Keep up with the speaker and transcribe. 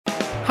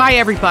Hi,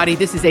 everybody.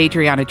 This is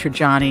Adriana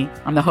Trajani.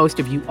 I'm the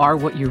host of You Are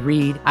What You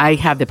Read. I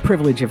have the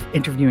privilege of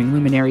interviewing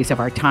luminaries of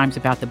our times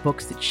about the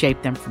books that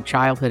shaped them from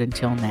childhood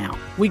until now.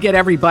 We get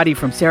everybody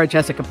from Sarah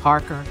Jessica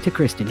Parker to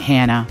Kristen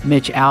Hanna,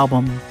 Mitch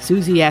Albom,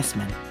 Susie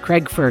Essman,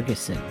 Craig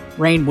Ferguson,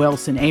 Rainn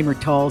Wilson, Amor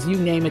Tolls, you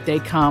name it, they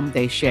come,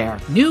 they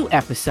share. New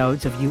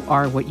episodes of You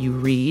Are What You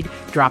Read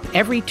drop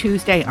every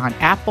Tuesday on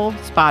Apple,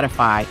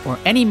 Spotify, or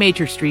any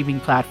major streaming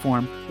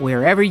platform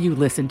wherever you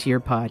listen to your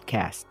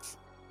podcasts.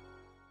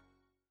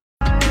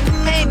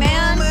 Hey,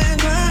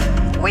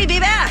 man. We be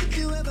back.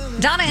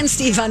 Donna and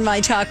Steve on My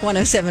Talk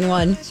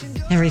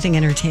 107.1. Everything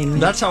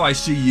Entertainment. That's how I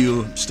see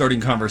you starting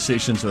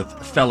conversations with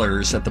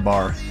fellers at the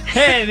bar.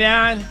 Hey,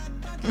 man.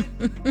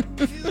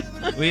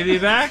 We be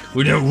back?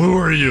 Who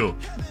are you?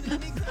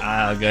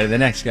 Okay, the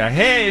next guy.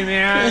 Hey,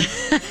 man.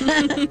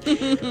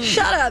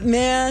 Shut up,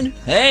 man.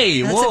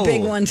 Hey, That's whoa. a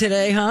big one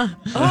today, huh?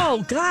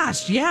 Oh,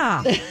 gosh,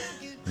 yeah.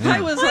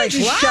 I was like,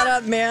 what? Shut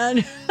up,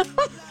 man.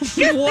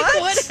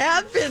 What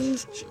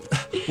happened?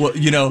 Well,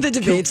 The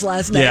debates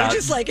last night. Yeah.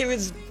 Just like there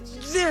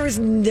was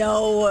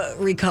no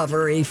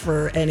recovery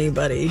for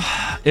anybody.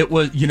 It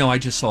was, I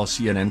just saw a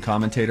CNN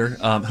commentator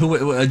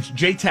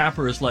Jay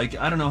Tapper is like,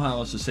 I don't know how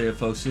else to say it,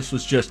 folks. This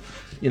was just,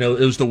 it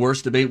was the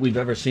worst debate we've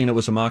ever seen. It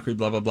was a mockery,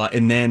 blah, blah, blah.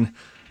 And then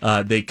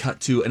they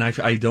cut to, and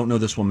I don't know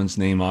this woman's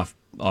name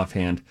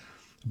offhand,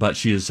 but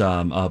she is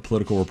a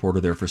political reporter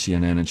there for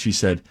CNN. And she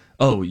said,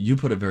 oh, you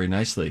put it very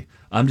nicely.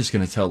 I'm just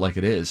going to tell it like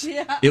it is.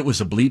 Yeah. It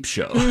was a bleep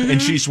show. Mm-hmm.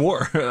 And she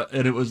swore.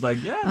 And it was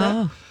like,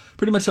 that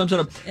pretty much sums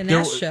it up. An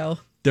S show.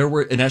 There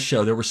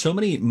were so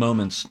many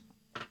moments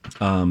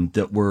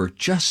that were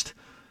just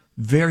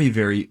very,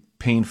 very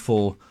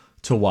painful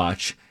to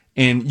watch.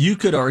 And you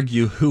could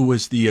argue who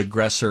was the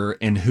aggressor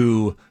and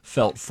who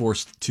felt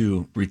forced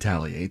to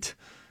retaliate.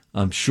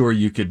 I'm sure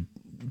you could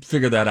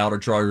figure that out or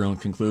draw your own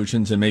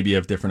conclusions and maybe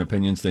have different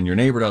opinions than your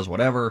neighbor does,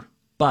 whatever.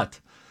 But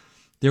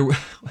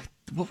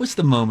what was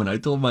the moment? I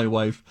told my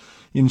wife,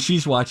 and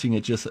she's watching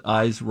it, just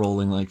eyes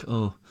rolling like,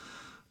 oh,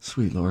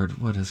 sweet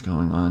Lord, what is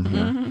going on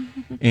here?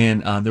 Mm-hmm.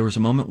 And there was a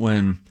moment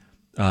when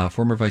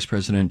former Vice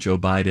President Joe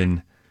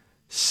Biden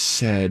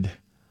said,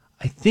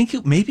 I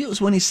think maybe it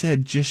was when he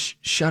said, just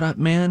shut up,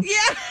 man.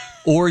 Yeah.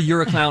 Or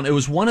you're a clown. It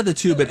was one of the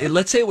two, but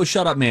let's say it was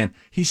shut up, man.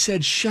 He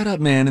said, shut up,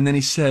 man. And then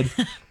he said,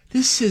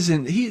 this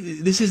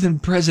isn't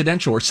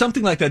presidential or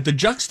something like that. The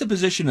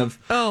juxtaposition of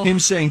him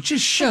saying,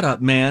 just shut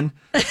up, man.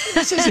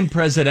 This isn't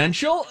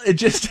presidential. It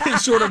just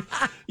sort of,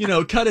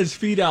 cut his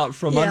feet out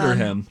from under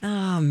him.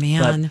 Oh,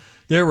 man. But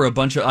there were a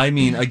bunch of,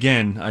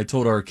 again, I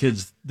told our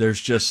kids,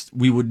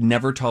 we would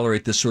never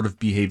tolerate this sort of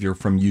behavior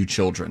from you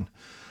children.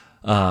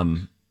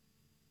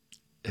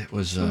 It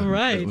was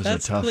right. It was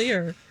That's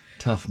a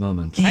tough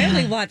moment. I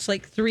only watched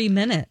like 3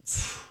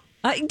 minutes.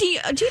 Do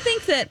you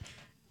think that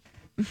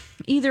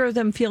either of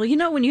them feel,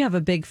 when you have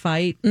a big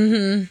fight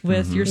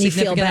with your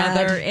significant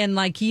other and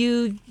like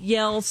you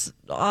yell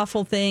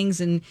awful things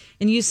and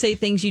you say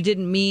things you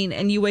didn't mean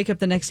and you wake up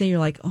the next day, you're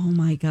like, oh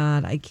my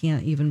God, I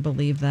can't even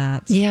believe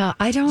that. Yeah,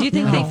 I don't know. Do you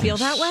think they feel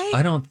that way?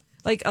 I don't.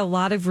 Like a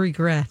lot of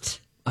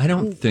regret. I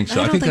don't think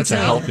so. I think that's a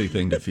healthy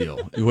thing to feel.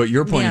 What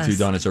you're pointing to,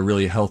 Don, is a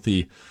really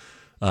healthy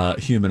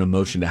human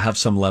emotion to have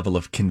some level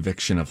of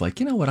conviction of like,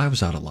 what, I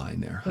was out of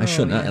line there. I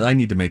shouldn't. I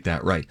need to make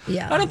that right.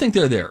 Yeah. I don't think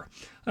they're there.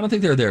 I don't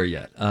think they're there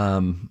yet.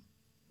 I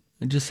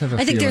just have a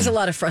feeling. I think there's a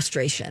lot of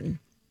frustration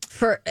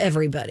for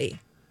everybody.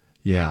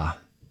 Yeah.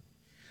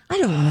 I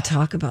don't want to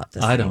talk about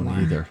this anymore. I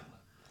don't either.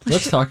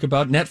 Let's talk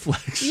about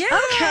Netflix. Yeah.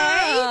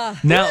 Okay.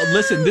 Now,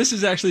 listen, this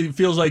is actually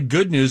feels like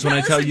good news when I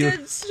tell you.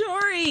 Good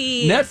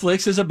story.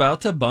 Netflix is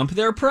about to bump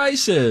their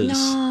prices.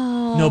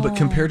 No, but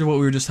compared to what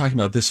we were just talking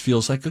about, this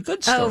feels like a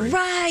good story. Oh,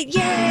 right.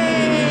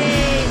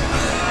 Yay.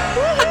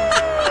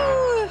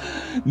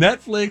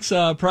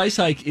 Netflix price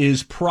hike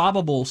is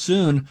probable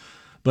soon,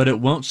 but it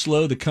won't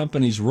slow the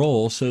company's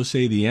roll, so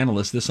say the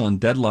analysts. This on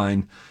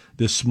Deadline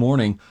this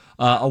morning.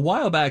 A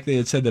while back, they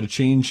had said that a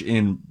change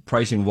in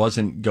pricing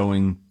wasn't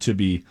going to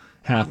be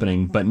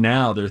happening, but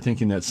now they're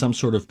thinking that some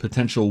sort of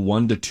potential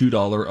 $1 to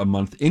 $2 a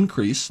month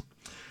increase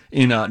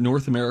in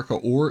North America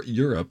or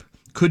Europe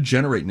could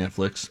generate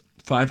Netflix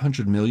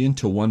 $500 million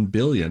to $1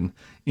 billion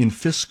in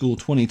fiscal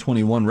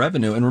 2021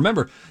 revenue. And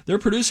remember, they're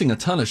producing a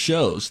ton of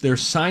shows. They're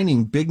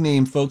signing big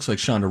name folks like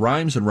Shonda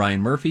Rhimes and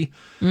Ryan Murphy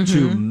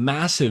to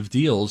massive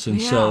deals,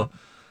 and so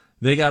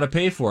they got to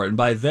pay for it. And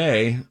by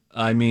they,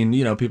 I mean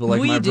people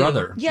like my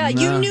brother. Yeah,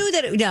 you knew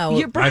that.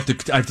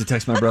 I have to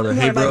text my brother.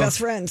 Hey, bro. My best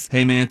friends.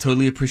 Hey, man.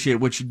 Totally appreciate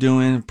what you're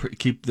doing.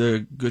 Keep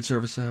the good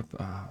service up.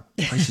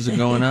 Prices are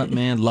going up,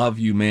 man. Love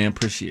you, man.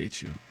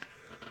 Appreciate you.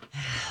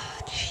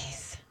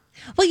 Jeez.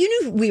 Well,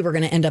 you knew we were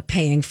going to end up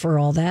paying for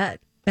all that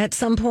at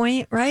some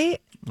point,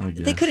 right?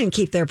 They couldn't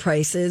keep their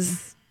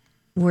prices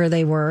where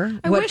they were,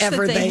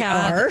 whatever they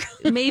are.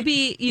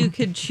 Maybe you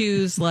could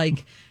choose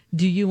like,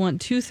 do you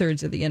want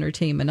 2/3 of the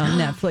entertainment on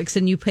Netflix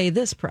and you pay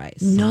this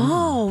price?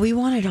 No, we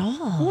want it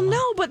all. Well,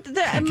 no, but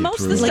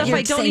most of the stuff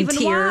I don't even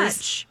tiers.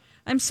 watch.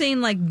 I'm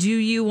saying like, do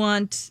you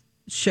want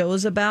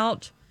shows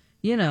about,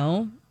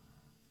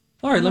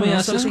 All right, let me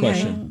ask this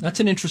question. That's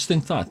an interesting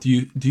thought. Do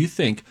you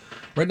think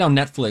right now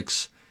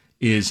Netflix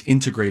is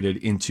integrated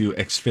into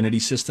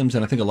Xfinity systems,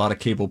 and I think a lot of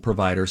cable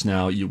providers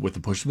now, with the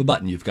push of a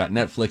button, you've got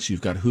Netflix,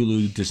 you've got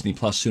Hulu, Disney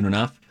Plus soon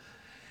enough.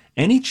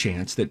 Any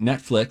chance that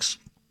Netflix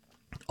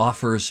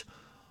offers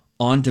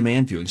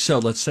on-demand viewing? So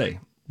let's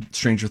say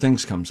Stranger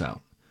Things comes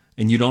out,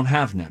 and you don't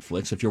have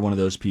Netflix, if you're one of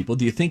those people.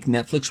 Do you think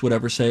Netflix would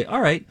ever say,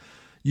 all right,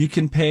 you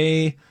can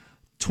pay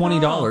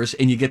 $20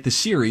 and you get the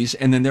series,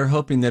 and then they're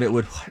hoping that it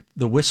would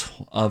the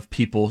whistle of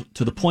people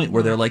to the point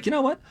where they're like, you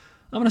know what,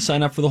 I'm going to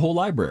sign up for the whole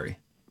library.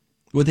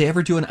 Would they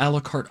ever do an a la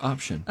carte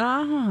option?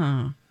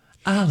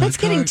 That's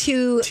getting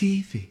too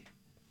TV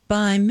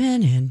by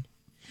men.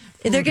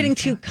 They're getting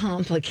too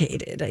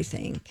complicated, I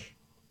think.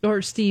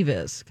 Or Steve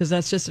is, because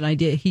that's just an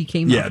idea he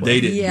came up with. Yeah,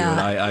 they didn't do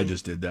it. I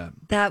just did that.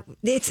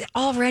 It's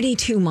already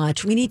too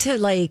much. We need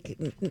to,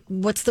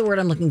 what's the word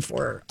I'm looking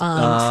for?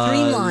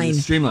 Streamline.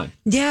 Streamline.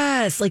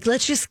 Yes,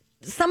 let's just,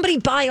 somebody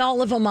buy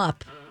all of them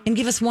up and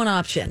give us one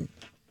option.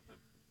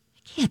 I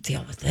can't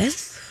deal with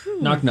this.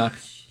 Knock, knock.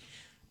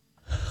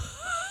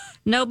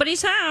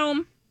 Nobody's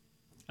home.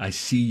 I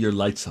see your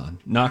lights on.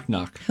 Knock,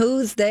 knock.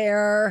 Who's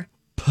there?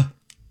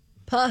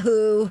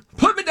 Who?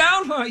 Put me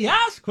down for a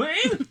yes,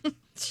 queen.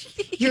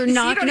 Your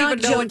knock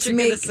jokes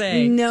make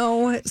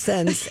no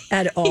sense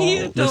at all.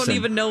 You don't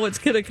even know what's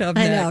going to come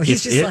next. I know.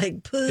 He's just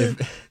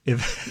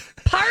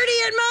party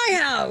in my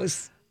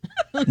house.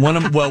 One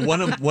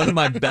of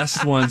my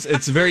best ones.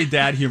 It's very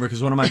dad humor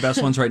because one of my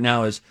best ones right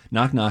now is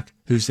knock knock.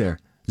 Who's there?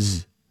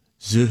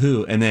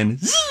 Zoo, and then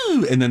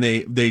zoo, and then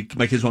they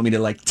my kids want me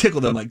to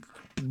tickle them,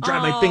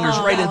 drive my fingers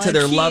right into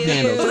their love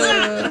handles.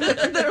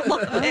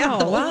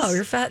 Oh wow,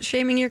 you're fat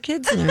shaming your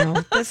kids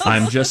now.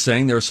 I'm just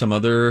saying there are some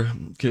other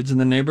kids in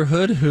the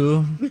neighborhood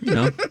who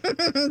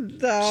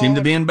seem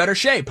to be in better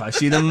shape. I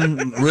see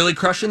them really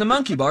crushing the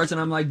monkey bars, and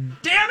I'm like,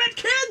 damn it,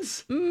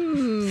 kids!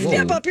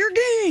 Step up your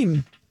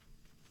game.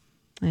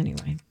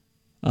 Anyway,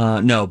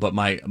 no, but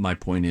my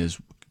point is,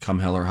 come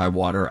hell or high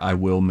water, I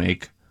will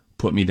make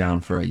Put Me Down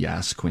for a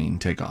Yes Queen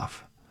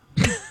takeoff.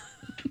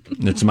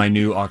 It's my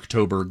new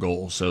October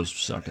goal, so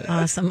suck it.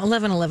 Awesome.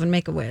 11/11,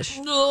 make a wish.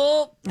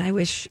 No. I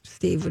wish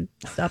Steve would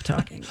stop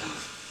talking.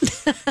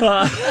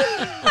 Let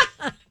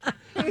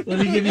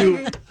me give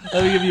you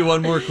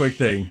one more quick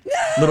thing.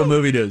 No. Little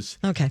movie news.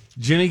 Okay.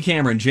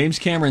 James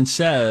Cameron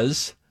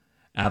says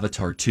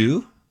Avatar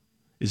 2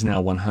 is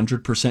now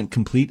 100%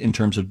 complete in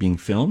terms of being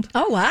filmed.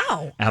 Oh,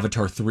 wow.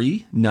 Avatar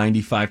 3,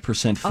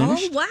 95%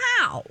 finished. Oh,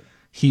 wow.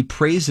 He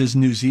praises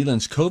New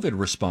Zealand's COVID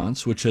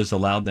response, which has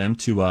allowed them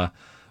to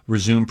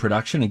resume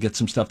production and get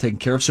some stuff taken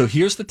care of. So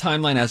here's the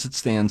timeline as it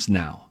stands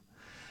now.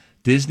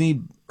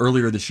 Disney,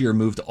 earlier this year,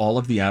 moved all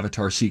of the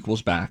Avatar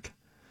sequels back.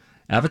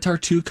 Avatar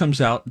 2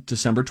 comes out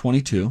December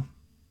 22.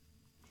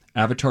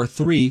 Avatar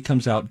 3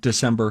 comes out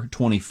December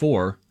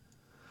 24.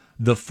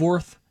 The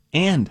fourth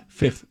and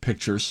fifth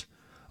pictures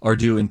are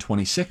due in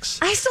 26.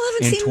 I still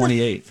haven't seen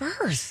 28. The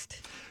first.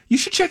 You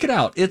should check it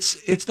out.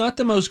 It's not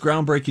the most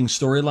groundbreaking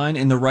storyline,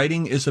 and the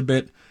writing is a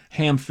bit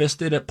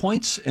ham-fisted at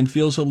points and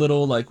feels a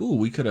little like, ooh,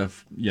 we could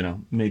have,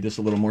 made this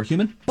a little more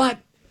human. But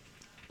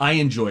I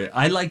enjoy it.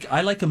 I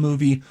like a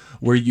movie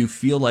where you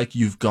feel like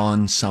you've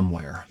gone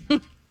somewhere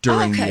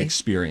during the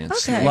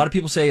experience. Okay. A lot of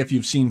people say if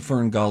you've seen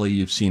Fern Gully,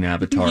 you've seen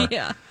Avatar.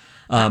 Yeah.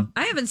 I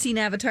haven't seen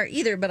Avatar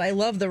either, but I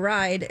love the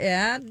ride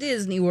at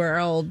Disney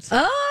World.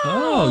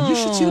 Oh, you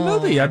should see the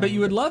movie. I bet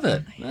you would love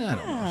it. I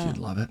don't know if you'd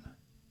love it.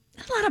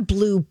 A lot of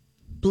blue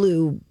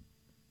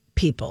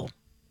people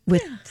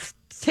with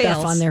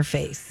stuff on their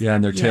face. Yeah,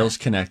 and their tails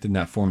connect, and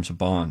that forms a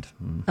bond.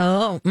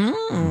 Oh. All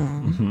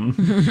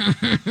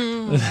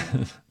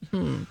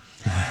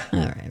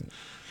right.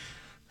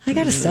 I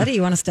got to study.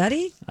 You want to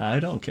study?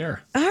 I don't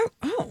care. Oh,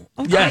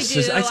 okay. Yes,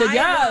 I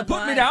said,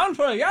 put me down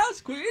for a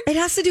yes, queen. It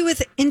has to do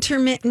with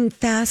intermittent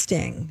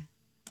fasting.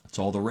 It's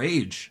all the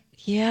rage.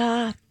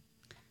 Yeah.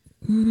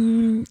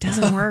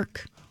 Doesn't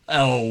work.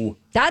 Oh.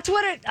 That's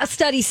what a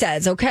study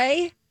says,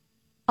 okay?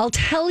 I'll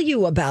tell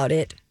you about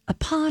it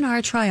upon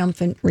our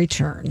triumphant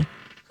return on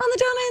the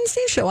Donna and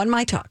Steve Show on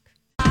My Talk.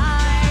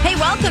 Hey,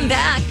 welcome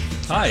back.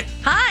 Hi.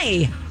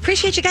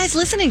 Appreciate you guys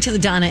listening to the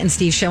Donna and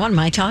Steve Show on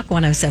My Talk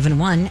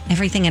 107.1.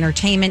 Everything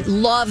Entertainment.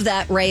 Love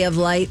that Ray of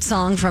Light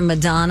song from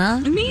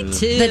Madonna. Me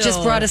too. That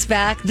just brought us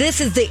back.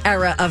 This is the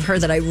era of her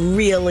that I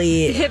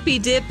really... Hippy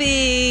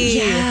dippy.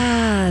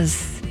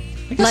 Yes.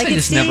 I guess I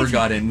just never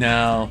got in.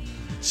 Now,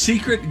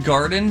 Secret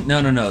Garden?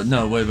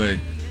 No, wait.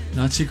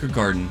 Not Secret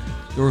Garden.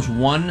 There was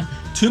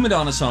two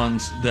Madonna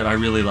songs that I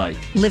really like.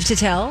 Live to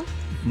Tell?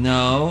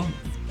 No.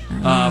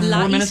 4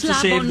 Minutes to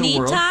Save the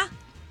World.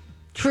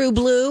 True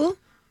Blue?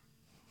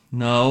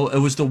 No, it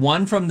was the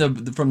one from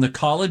the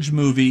college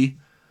movie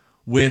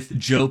with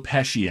Joe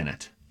Pesci in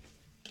it.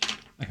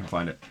 I can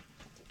find it.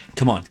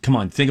 Come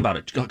on. Think about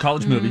it.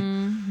 College movie.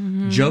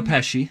 Mm-hmm. Joe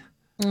Pesci.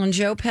 And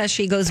Joe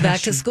Pesci goes back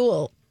to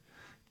school.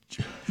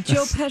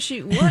 Joe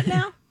Pesci. What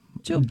now?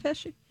 Joe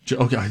Pesci.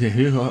 Okay.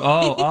 Here you go.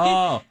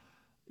 Oh.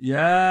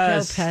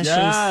 Yes. Joe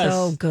Pesci's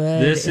so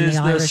good. This is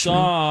the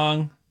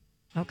song.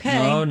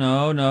 Okay.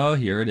 No.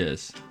 Here it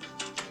is.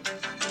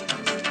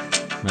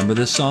 Remember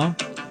this song?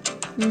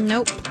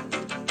 Nope.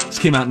 This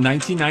came out in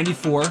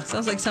 1994.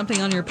 Sounds like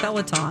something on your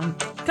Peloton.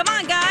 Come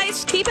on,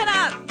 guys, keep it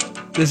up.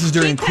 This is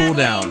during Keep Cool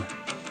pedaling. Down.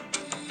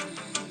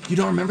 You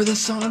don't remember this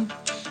song?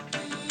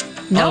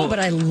 No, Oh. but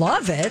I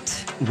love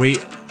it. Wait,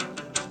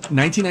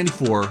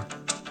 1994.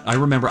 I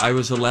remember I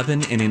was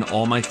 11 and in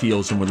all my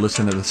feels and would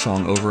listen to the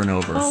song over and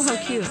over. Oh,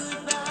 how cute.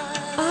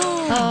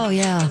 Oh,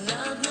 yeah.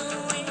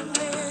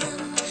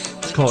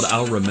 It's called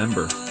I'll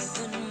Remember.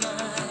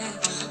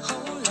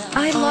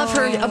 I love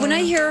her. When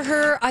I hear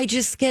her, I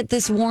just get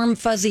this warm,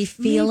 fuzzy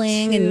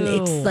feeling, and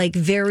too. it's like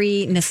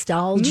very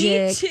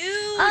nostalgic. Me too,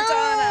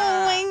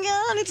 Oh my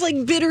God, it's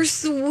like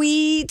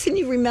bittersweet, and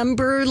you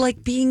remember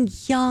like being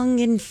young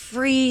and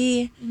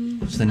free.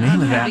 What's the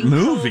name of that Having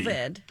movie?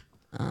 COVID.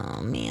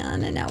 Oh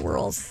man, and now we're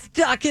all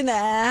stuck in the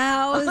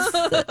house.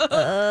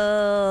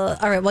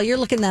 All right, well, you're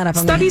looking that up.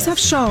 Studies have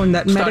shown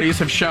that Studies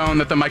have shown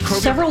that the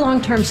microbial... several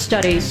long-term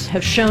studies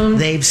have shown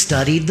They've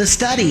studied the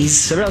studies.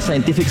 Several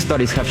scientific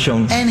studies have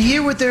shown. And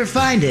here with their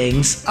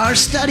findings are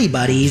study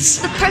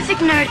buddies, The perfect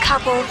nerd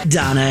couple.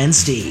 Donna and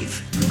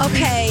Steve.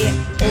 Okay,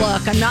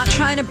 look, I'm not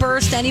trying to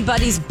burst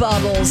anybody's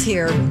bubbles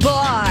here,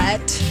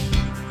 but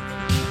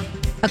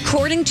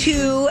according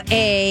to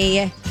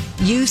a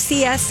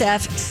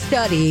UCSF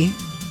study,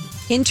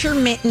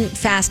 intermittent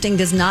fasting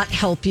does not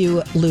help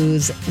you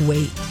lose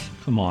weight.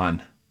 Come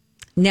on.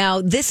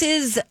 Now, this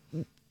is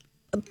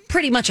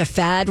pretty much a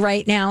fad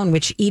right now in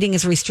which eating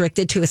is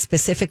restricted to a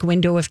specific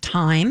window of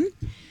time.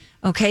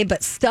 Okay,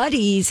 but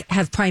studies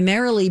have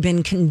primarily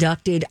been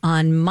conducted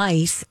on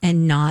mice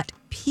and not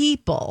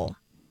people.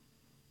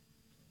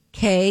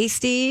 Okay,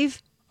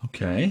 Steve?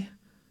 Okay.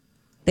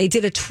 They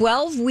did a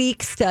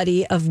 12-week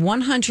study of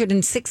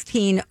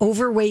 116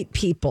 overweight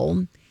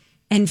people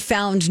and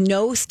found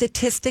no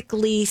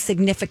statistically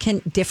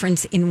significant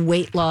difference in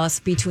weight loss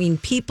between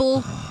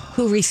people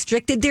who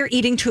restricted their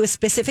eating to a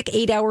specific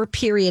 8-hour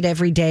period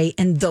every day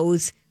and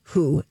those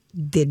who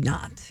did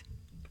not.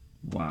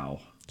 Wow.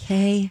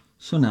 Okay.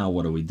 So now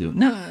what do we do?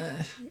 No.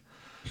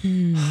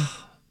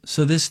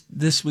 So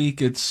this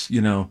week it's,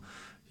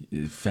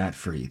 fat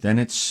free. Then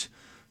it's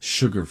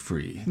sugar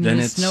free. Then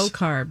it's no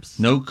carbs.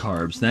 No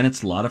carbs. Then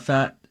it's a lot of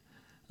fat.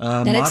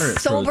 Then Moderate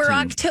it's Sober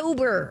protein.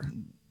 October.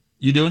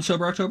 You doing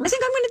Sober October? I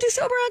think I'm going to do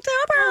Sober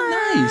October.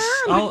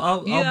 Nice.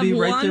 I'll be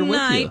right there with you. You have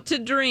one night to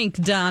drink,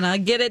 Donna.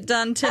 Get it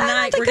done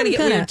tonight. think We're going to I'm get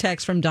gonna. weird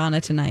texts from Donna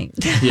tonight.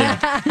 Yeah.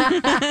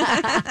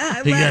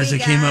 Hey guys, I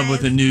came up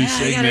with a new I got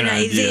segment an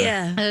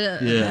idea. idea.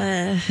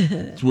 Yeah.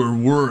 It's where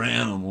we're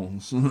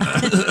animals.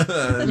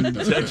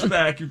 Text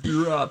back if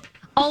you're up.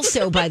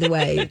 Also, by the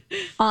way,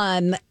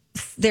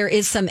 there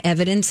is some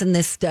evidence in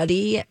this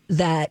study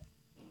that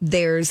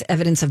there's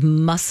evidence of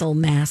muscle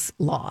mass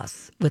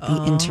loss with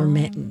the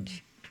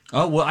intermittent.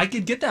 Oh, well, I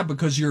could get that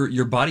because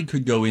your body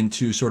could go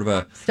into sort of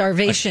a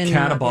Starvation. a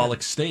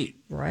catabolic state.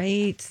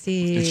 Right,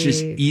 Steve. It's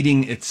just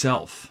eating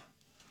itself.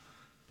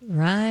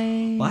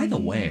 Right. By the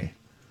way,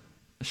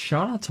 a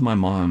shout out to my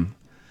mom,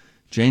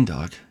 Jane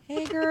Dog,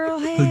 Hey, girl.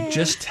 Hey. who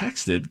just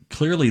texted,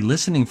 clearly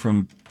listening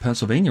from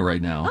Pennsylvania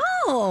right now.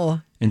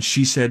 Oh, And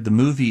she said the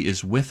movie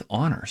is With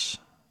Honors.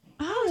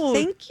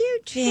 thank you,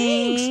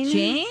 Jane. Thanks,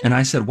 Jane. And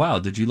I said, wow,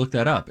 did you look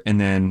that up? And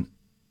then,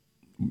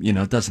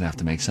 it doesn't have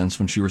to make sense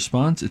when she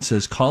responds. It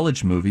says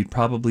college movie,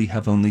 probably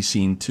have only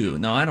seen 2.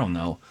 Now, I don't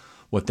know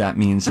what that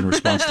means in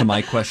response to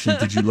my question.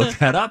 Did you look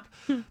that up?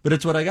 But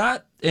it's what I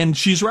got. And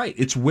she's right.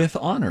 It's With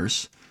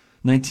Honors,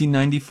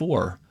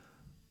 1994.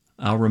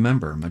 I'll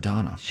remember,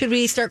 Madonna. Should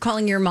we start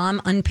calling your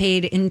mom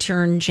unpaid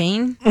intern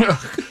Jane?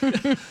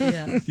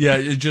 Yeah,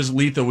 it's just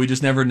lethal. We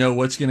just never know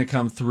what's going to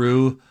come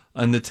through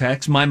on the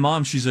text. My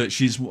mom, she's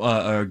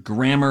a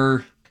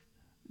grammar.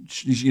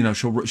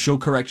 She'll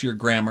correct your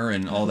grammar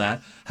and all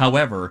that.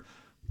 However,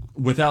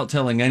 without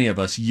telling any of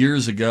us,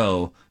 years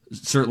ago,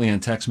 certainly in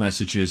text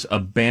messages,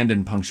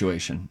 abandoned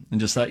punctuation and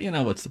just thought,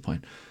 what's the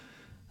point?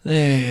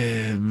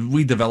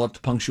 We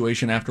developed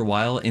punctuation after a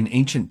while. In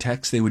ancient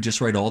texts, they would just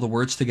write all the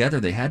words together.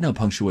 They had no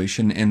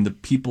punctuation, and the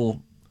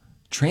people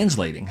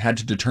translating had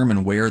to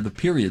determine where the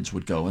periods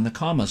would go and the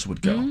commas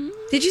would go.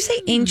 Did you say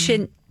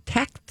ancient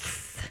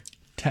texts?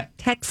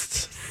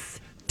 Texts.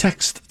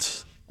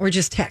 Or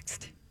just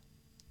text?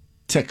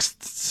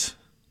 Texts.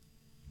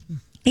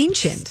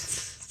 Ancient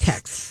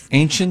texts.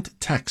 Ancient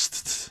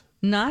texts.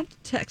 Not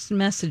text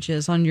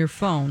messages on your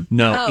phone.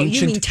 No, Oh, you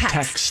ancient mean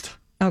text. text.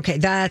 Okay,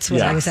 that's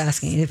what I Yeah. was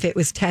asking. If it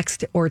was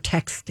text or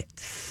text.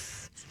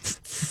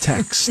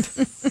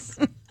 Text.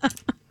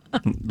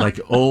 Like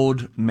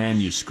old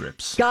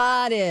manuscripts.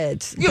 Got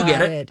it. You Got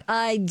get it.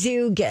 I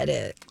do get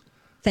it.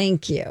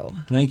 Thank you.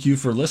 Thank you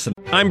for listening.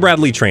 I'm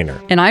Bradley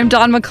Trainer. And I'm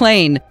Don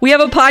McClain. We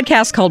have a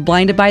podcast called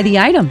Blinded by the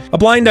Item. A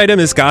blind item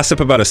is gossip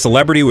about a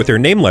celebrity with their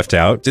name left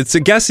out. It's a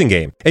guessing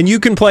game, and you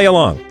can play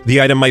along. The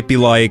item might be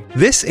like,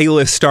 this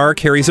A-list star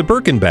carries a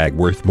Birkin bag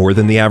worth more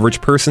than the average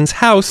person's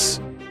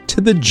house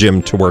to the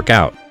gym to work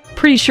out.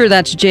 Pretty sure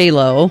that's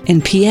J-Lo.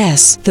 And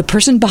P.S. the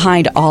person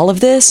behind all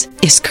of this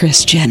is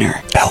Kris Jenner,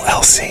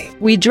 LLC.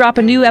 We drop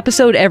a new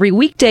episode every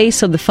weekday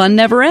so the fun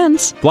never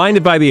ends.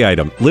 Blinded by the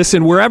Item.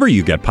 Listen wherever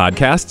you get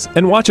podcasts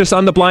and watch us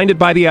on the Blinded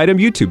by the Item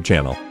YouTube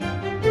channel.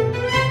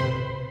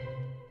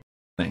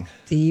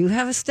 Do you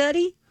have a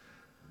study?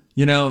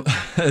 You know,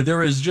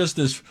 there is just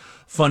this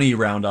funny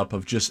roundup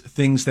of just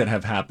things that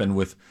have happened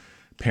with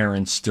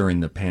parents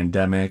during the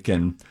pandemic.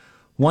 And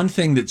one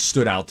thing that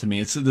stood out to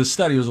me, the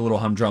study was a little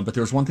humdrum, but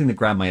there was one thing that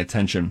grabbed my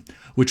attention,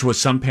 which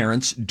was some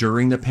parents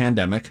during the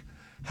pandemic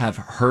have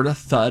heard a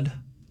thud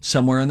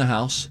somewhere in the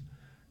house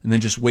and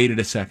then just waited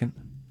a second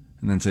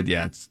and then said,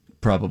 yeah, it's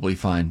probably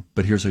fine.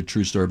 But here's a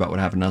true story about what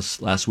happened to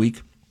us last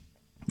week.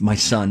 My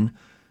son,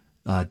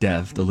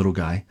 Dev, the little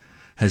guy,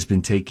 has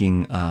been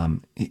taking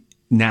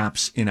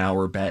naps in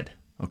our bed,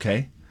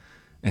 okay?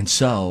 And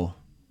so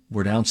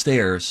we're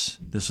downstairs.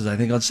 This was, I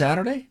think, on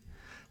Saturday.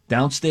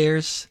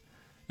 Downstairs,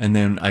 and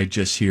then I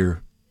just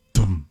hear,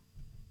 boom.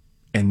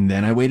 And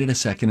then I waited a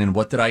second, and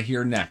what did I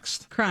hear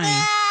next?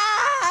 Crying.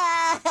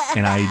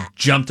 And I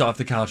jumped off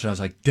the couch, and I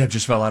was like, Deb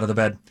just fell out of the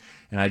bed.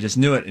 And I just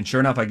knew it. And sure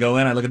enough, I go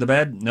in, I look at the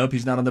bed. Nope,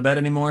 he's not on the bed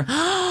anymore.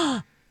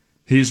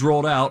 He's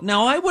rolled out.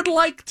 Now, I would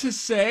like to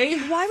say...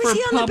 Why was he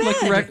on the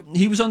bed?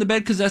 He was on the bed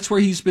because that's where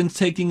he's been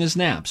taking his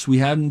naps. We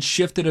haven't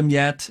shifted him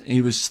yet.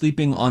 He was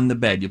sleeping on the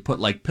bed. You put,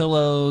 like,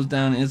 pillows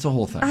down. It's a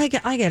whole thing. I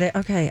get it.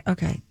 Okay.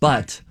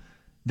 But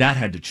that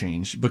had to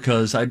change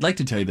because I'd like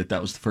to tell you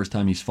that was the first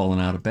time he's fallen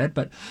out of bed.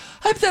 But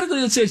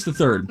hypothetically, let's say it's the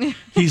third.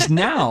 He's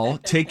now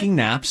taking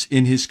naps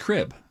in his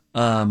crib.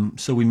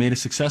 So we made a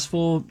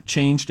successful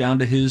change down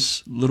to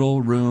his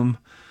little room,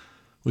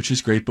 which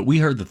is great. But we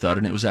heard the thud,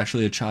 and it was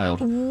actually a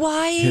child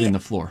hitting the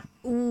floor.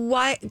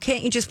 Why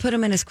can't you just put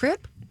him in his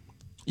crib?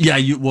 Yeah,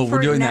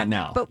 we're doing that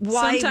now. But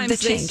why Sometimes the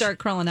they change? start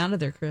crawling out of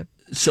their crib.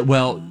 So,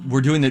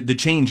 we're doing the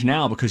change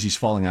now because he's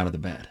falling out of the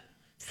bed.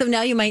 So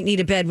now you might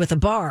need a bed with a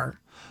bar.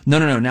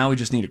 No. Now we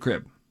just need a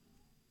crib.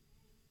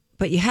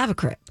 But you have a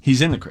crib.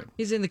 He's in the crib.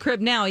 He's in the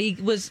crib now. He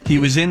was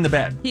in the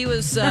bed. He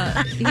was.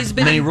 He's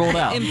been then he rolled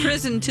out.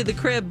 imprisoned to the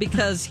crib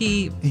because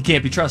he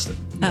can't be trusted.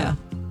 Yeah.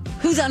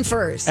 Who's on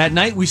first? At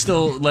night, we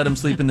still let him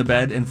sleep in the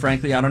bed, and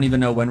frankly, I don't even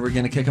know when we're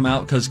going to kick him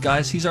out because,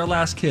 guys, he's our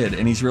last kid,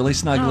 and he's really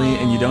snuggly,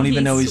 and you don't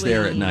even know he's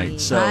there at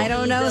night. So I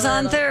don't know who's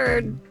on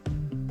third.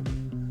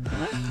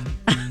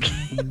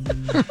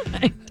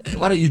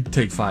 Why don't you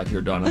take 5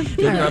 here, Donna?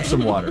 Grab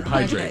some water.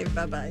 Hydrate. Okay,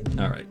 bye-bye.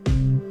 All right.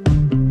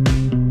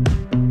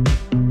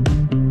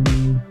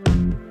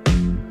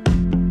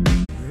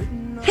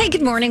 Hey,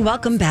 good morning.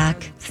 Welcome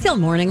back. Still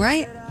morning,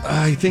 right?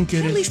 I think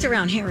it is. At least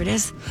around here it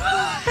is.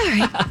 All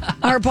right.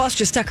 Our boss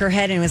just stuck her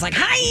head in and was like,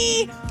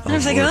 hi. And I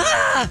was like,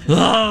 ah.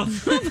 Oh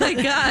my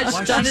gosh.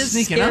 Why Don is is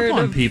sneaking scared up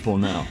on of people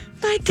now?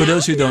 For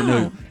those who don't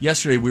know,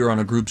 yesterday we were on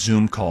a group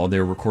Zoom call. They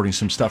were recording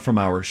some stuff from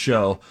our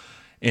show.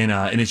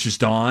 And it's just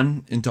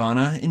Dawn and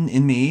Donna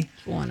and me.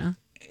 Donna.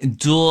 And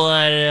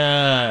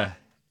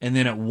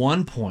then at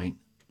one point,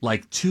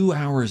 like 2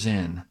 hours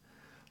in,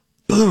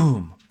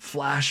 boom,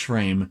 flash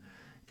frame,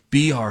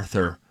 B.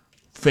 Arthur,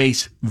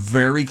 face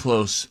very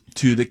close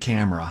to the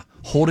camera,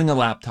 holding a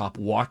laptop,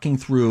 walking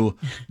through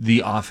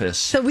the office.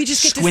 So we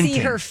just get squinting. to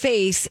see her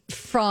face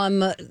from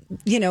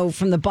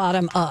the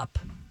bottom up.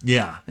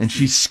 Yeah, and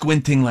she's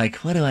squinting like,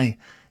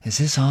 is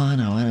this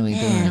on or what are we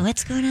doing? Yeah,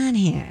 what's going on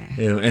here?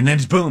 And then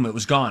boom, it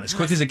was gone. As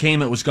quick as it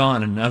came, it was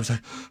gone. And I was like,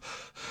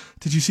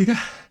 did you see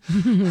that?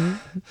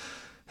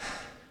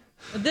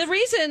 The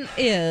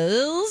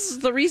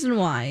reason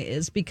why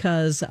is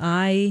because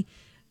I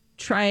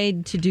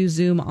tried to do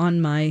Zoom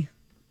on I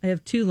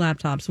have 2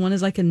 laptops. One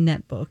is like a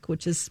netbook,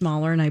 which is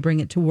smaller, and I bring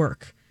it to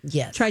work.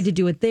 Yes. Tried to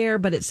do it there,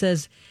 but it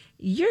says,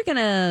 you're going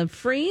to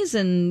freeze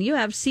and you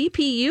have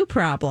CPU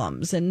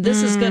problems, and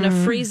this is going to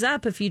freeze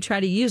up if you try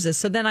to use this.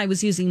 So then I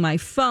was using my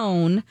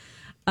phone,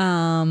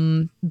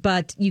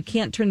 but you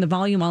can't turn the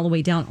volume all the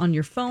way down on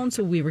your phone,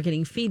 so we were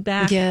getting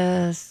feedback.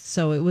 Yes.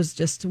 So it was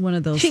just one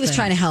of those She was things.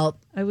 trying to help.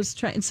 I was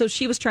trying, so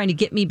she was trying to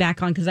get me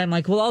back on because I'm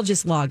like, well, I'll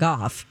just log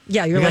off.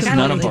 Yeah, you're like, I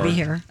don't need to be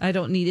here. I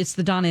don't need. It's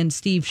the Donna and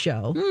Steve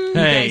show. You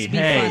Hey, guys be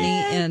hey.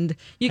 funny, and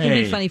you can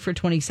be funny for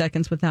 20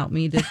 seconds without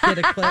me to get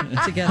a clip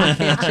together,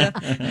 can't you?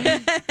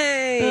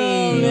 Hey,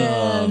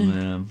 Oh,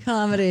 man.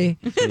 comedy.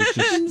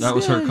 That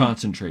was her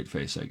concentrate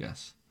face, I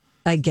guess.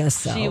 I guess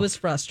so. She was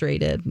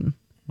frustrated and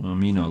Well,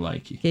 me no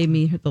likey. gave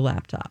me the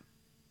laptop,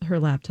 her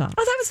laptop.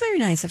 Oh, that was very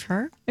nice of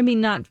her. I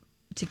mean, not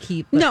to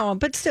keep. But No,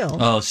 but still.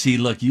 Oh, see,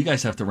 look, you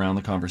guys have to round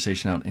the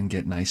conversation out and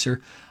get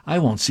nicer. I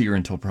won't see her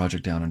until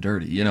Project Down and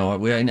Dirty. You know,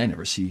 I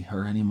never see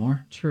her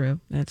anymore. True.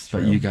 That's But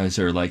true. you guys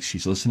are like,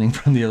 she's listening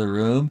from the other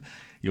room.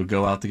 You'll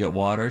go out to get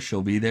water.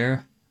 She'll be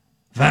there.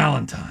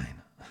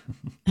 Valentine.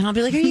 And I'll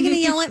be like, are you going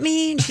to yell at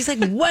me? And she's like,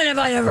 when have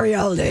I ever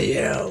yelled at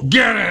you?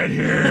 Get it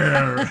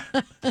here.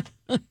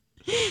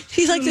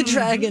 She's like the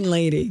dragon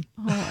lady.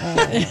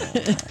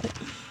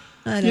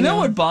 You know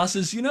what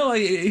bosses,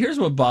 here's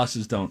what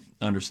bosses don't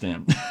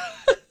understand.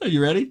 Are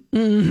you ready?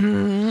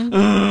 Mm-hmm.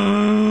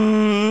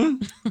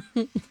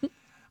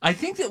 I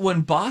think that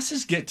when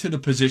bosses get to the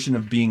position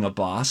of being a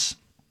boss,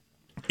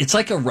 It's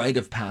like a rite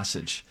of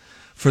passage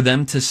for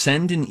them to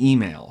send an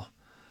email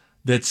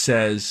that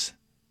says,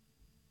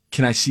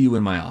 "Can I see you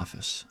in my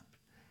office?"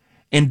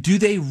 And do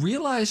they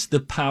realize the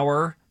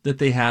power that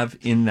they have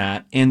in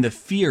that and the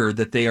fear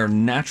that they are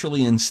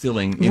naturally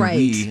instilling in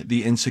ye,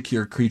 the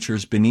insecure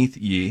creatures beneath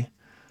ye?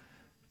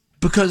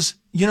 Because,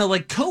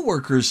 like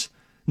coworkers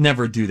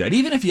never do that.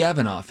 Even if you have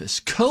an office,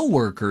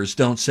 coworkers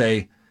don't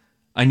say,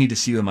 "I need to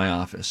see you in my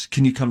office.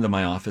 Can you come to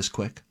my office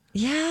quick?"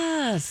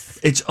 Yes.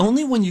 It's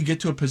only when you get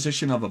to a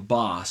position of a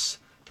boss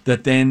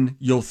that then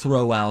you'll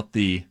throw out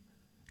the,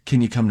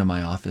 "Can you come to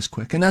my office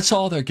quick?" And that's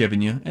all they're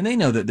giving you. And they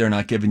know that they're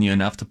not giving you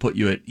enough to put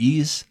you at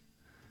ease.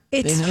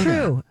 It's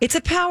true. It's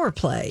a power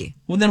play.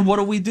 Well, then what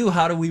do we do?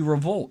 How do we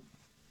revolt?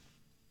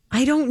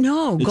 I don't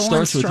know. It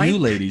starts with you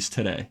ladies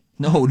today.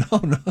 No.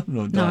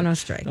 No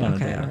strike.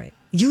 Okay, all right.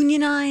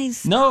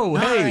 Unionize? No,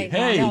 hey,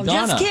 Donna.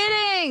 Just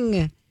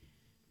kidding.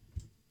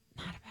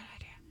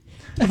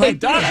 Hey,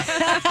 Donna.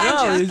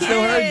 No, he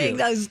still heard you.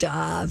 No,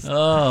 stop.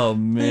 Oh,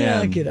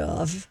 man. Knock it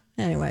off.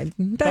 Anyway,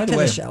 back to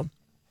the show.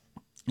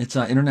 It's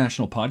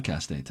International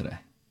Podcast Day today.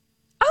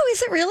 Oh,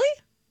 is it really?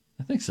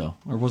 I think so.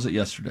 Or was it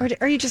yesterday? Or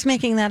are you just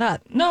making that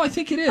up? No, I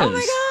think it is. Oh,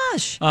 my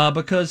gosh.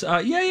 Because,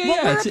 Well,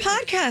 we're a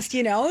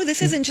podcast,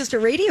 This isn't just a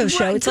radio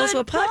show. Right, it's also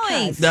a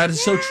podcast. That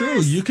is so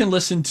true. You can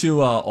listen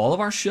to all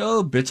of our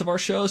show, bits of our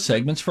show,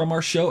 segments from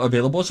our show,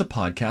 available as a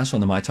podcast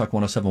on the MyTalk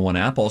 1071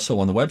 app, also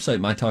on the website,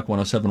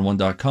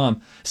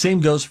 mytalk1071.com.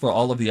 Same goes for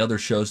all of the other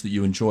shows that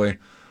you enjoy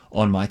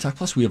on MyTalk.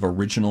 Plus, we have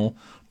original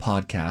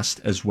podcast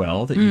as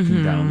well that you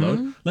can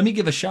download. Let me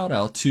give a shout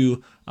out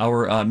to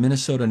our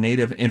Minnesota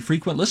native and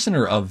frequent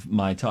listener of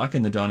MyTalk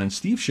and the Dawn and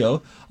Steve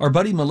show, our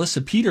buddy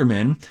Melissa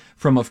Peterman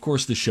from, of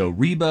course, the show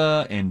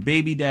Reba and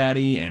Baby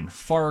Daddy and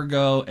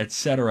Fargo,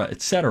 etc.,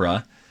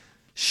 etc.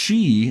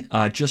 She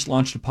just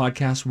launched a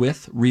podcast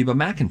with Reba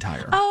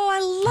McEntire. Oh, I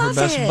love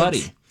her best it.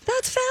 buddy.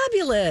 That's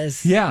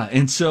fabulous. Yeah,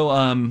 and so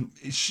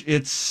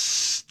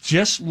it's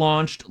just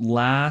launched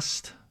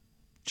last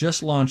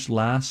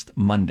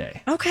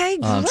Monday. Okay,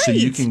 great. So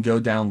you can go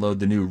download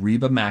the new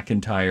Reba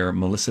McEntire,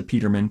 Melissa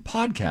Peterman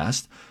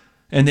podcast.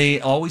 And they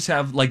always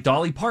have, like,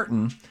 Dolly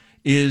Parton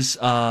is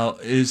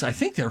I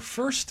think their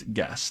first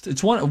guest.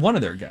 It's one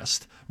of their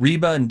guests.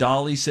 Reba and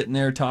Dolly sitting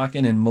there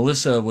talking, and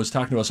Melissa was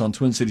talking to us on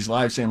Twin Cities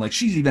Live saying, like,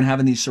 she's even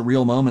having these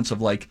surreal moments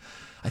of, like,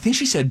 I think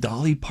she said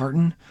Dolly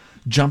Parton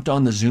jumped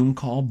on the Zoom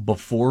call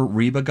before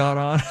Reba got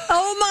on.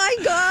 Oh, my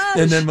gosh.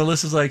 And then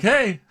Melissa's like,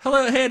 hey,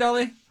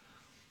 Dolly.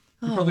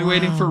 You're probably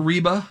waiting for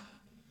Reba.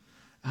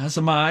 As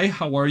am I.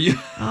 How are you?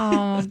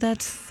 Oh,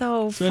 that's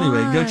so fun.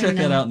 Anyway, go check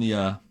that out in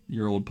the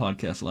your old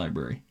podcast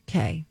library.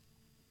 Okay.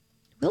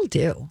 Will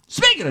do.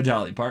 Speaking of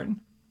Dolly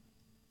Parton,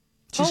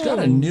 she's got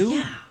a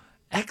new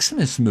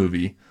Xmas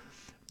movie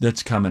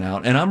that's coming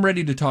out, and I'm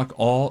ready to talk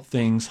all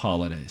things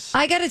holidays.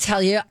 I got to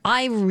tell you,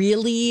 I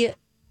really,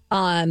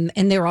 and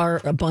there are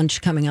a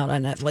bunch coming out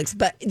on Netflix,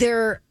 but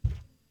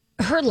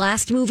her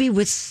last movie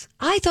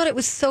I thought it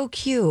was so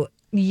cute.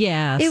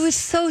 Yes. It was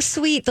so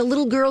sweet. The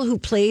little girl who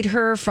played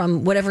her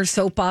from whatever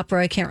soap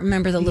opera, I can't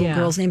remember the little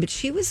girl's name, but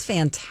she was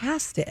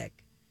fantastic.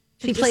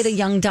 She played a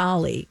young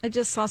Dolly. I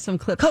just saw some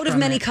clips. Coat of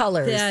Many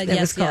Colors, it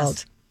was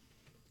called.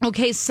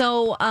 Okay,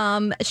 so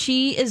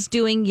Dolly is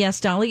doing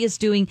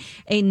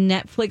a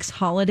Netflix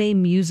holiday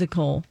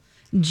musical,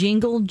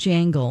 Jingle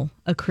Jangle,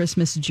 A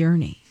Christmas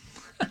Journey.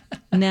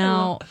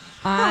 Now,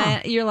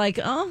 you're like,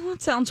 oh,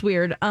 that sounds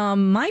weird.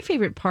 My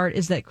favorite part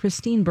is that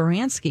Christine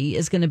Baranski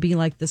is going to be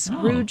like the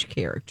Scrooge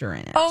character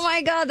in it. Oh,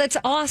 my God, that's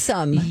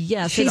awesome.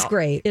 Yes. She's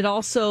great. It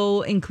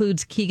also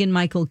includes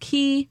Keegan-Michael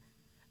Key,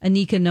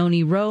 Anika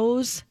Noni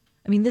Rose.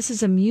 I mean, this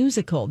is a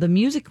musical. The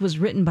music was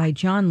written by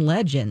John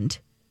Legend.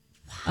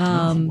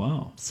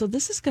 Wow. So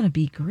this is going to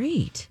be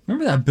great.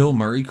 Remember that Bill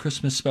Murray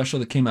Christmas special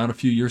that came out a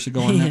few years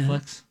ago on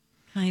Netflix?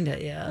 Kind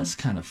of, yeah. That's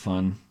kind of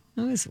fun.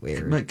 That was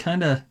weird. But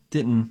kind of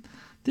didn't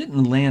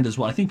land as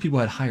well. I think people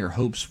had higher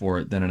hopes for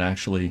it than it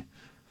actually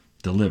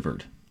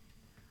delivered.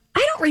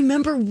 I don't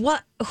remember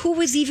who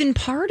was even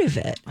part of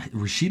it.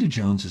 Rashida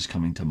Jones is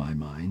coming to my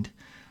mind.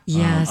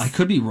 Yes. I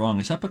could be wrong.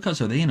 Is that because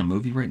are they in a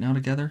movie right now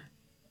together?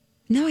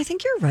 No, I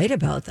think you're right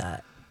about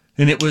that.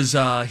 And it was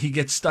he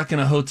gets stuck in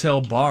a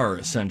hotel bar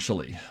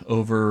essentially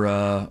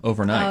overnight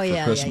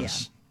for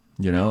Christmas.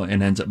 Yeah.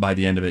 And ends up by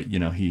the end of it,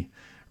 he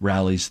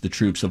rallies the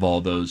troops of all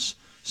those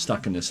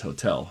stuck in this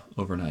hotel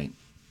overnight.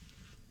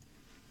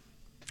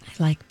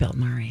 I like Bill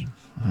Murray.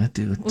 I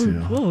do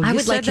too. Ooh, I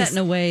would like that in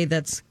a way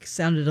that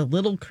sounded a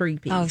little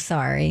creepy. Oh,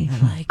 sorry.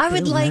 I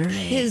would like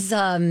his.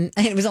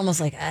 It was almost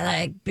like I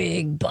like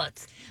big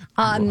butts.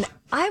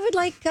 I would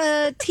like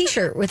a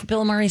T-shirt with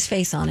Bill Murray's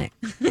face on it.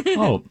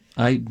 Oh,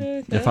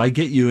 if I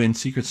get you in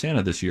Secret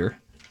Santa this year.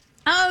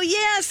 Oh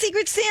yeah,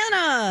 Secret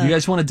Santa. You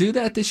guys want to do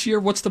that this year?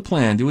 What's the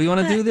plan? Do we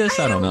want to do this?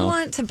 I don't know. I don't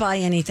want to buy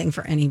anything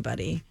for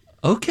anybody.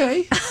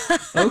 Okay.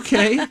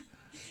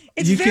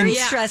 It's very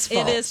stressful.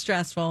 It is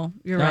stressful.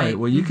 You're right. All right.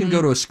 Well, you can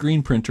go to a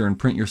screen printer and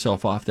print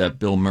yourself off that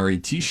Bill Murray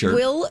T-shirt.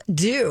 Will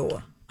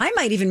do. I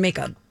might even make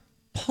a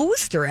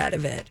poster out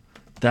of it.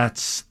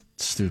 That's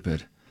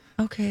stupid.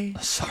 Okay.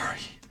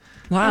 Sorry.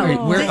 Wow.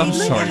 I'm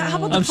sorry. How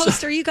about the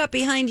poster you got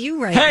behind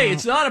you right now? Hey,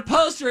 it's not a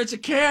poster, it's a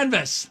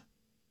canvas.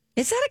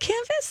 Is that a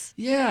canvas?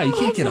 Yeah, you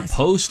can't get a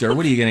poster.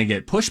 What are you going to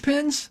get? Push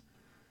pins?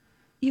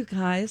 You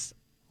guys.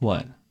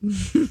 What?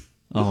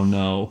 Oh,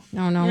 no.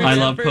 Oh, no. I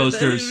love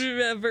posters.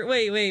 Remember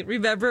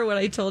when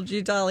I told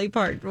you Dolly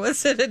Parton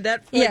was in a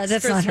Netflix Yeah,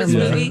 that's Christmas not her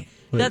movie?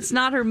 That's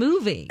not her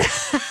movie.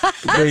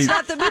 That's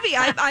not the movie.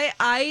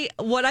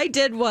 What I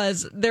did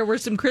was there were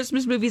some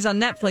Christmas movies on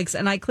Netflix,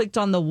 and I clicked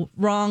on the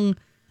wrong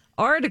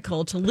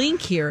article to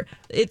link here.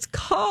 It's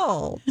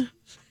called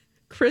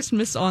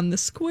Christmas on the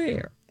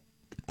Square.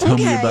 Tell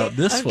me about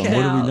this one.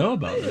 What do we know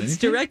about it? It's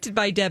directed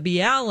by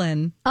Debbie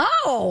Allen.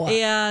 Oh,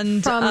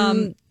 and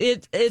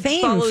it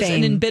follows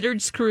an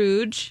embittered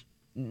Scrooge.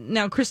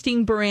 Now,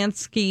 Christine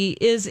Baranski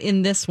is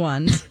in this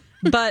one,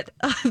 but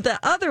the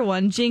other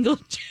one, Jingle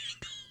Jangle.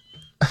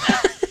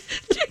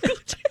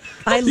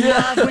 I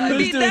love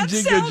when that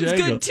sounds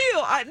good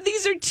too.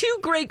 These are two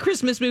great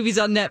Christmas movies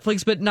on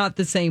Netflix, but not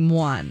the same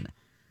one.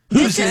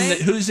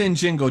 Who's in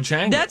Jingle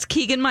Jangle? That's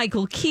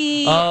Keegan-Michael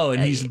Key. Oh,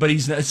 and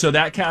he's so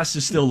that cast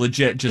is still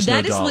legit. Just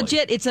that no is Dolly.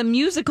 legit. It's a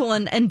musical,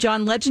 and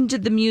John Legend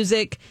did the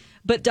music,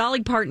 but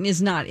Dolly Parton is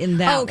not in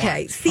that.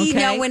 Okay. one. See,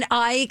 now when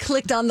I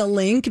clicked on the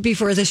link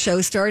before the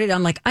show started,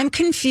 I'm like, I'm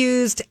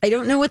confused. I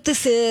don't know what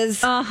this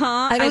is.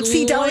 I don't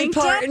see Dolly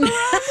Parton. Link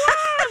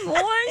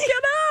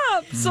it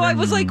up. So I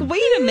was like,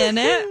 wait a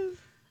minute.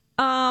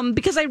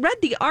 Because I read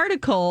the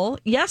article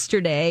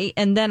yesterday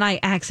and then I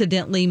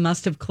accidentally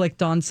must have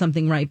clicked on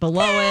something right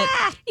below it.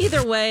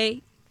 Either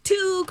way,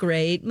 two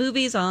great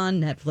movies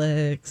on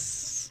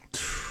Netflix.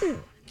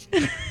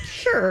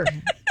 Sure.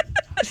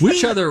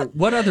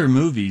 What other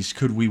movies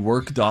could we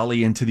work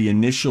Dolly into the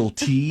initial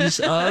tease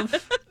of?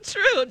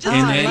 True.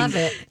 I love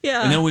it.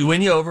 Yeah. And then we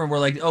win you over and we're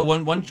like, oh,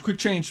 one quick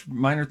change,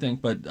 minor thing,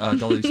 but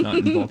Dolly's not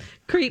involved.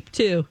 Creep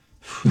 2.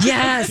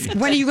 Yes.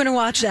 When are you going to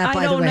watch that,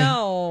 by the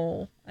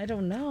way? I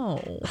don't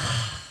know.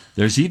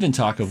 There's even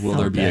talk of will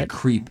there be a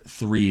Creep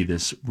 3,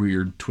 this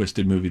weird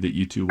twisted movie that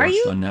you two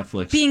watched on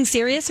Netflix. Being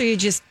serious, or are you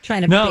just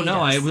trying to? No. bait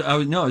us? I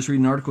was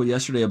reading an article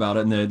yesterday about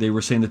it, and they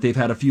were saying that they've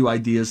had a few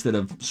ideas that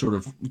have sort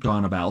of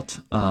gone about,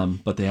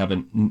 but they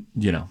haven't,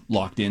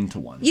 locked into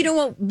one. You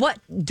know what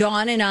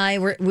Dawn and I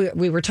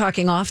we were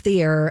talking off the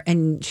air,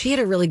 and she had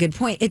a really good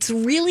point. It's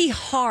really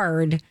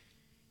hard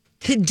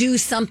to do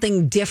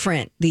something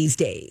different these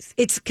days.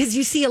 It's because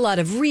you see a lot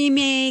of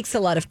remakes, a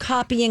lot of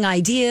copying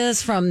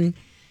ideas from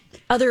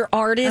other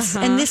artists,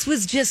 and this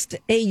was just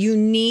a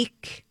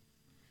unique,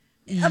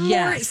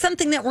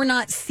 something that we're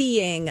not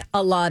seeing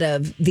a lot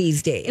of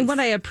these days. And what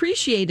I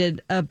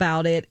appreciated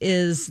about it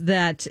is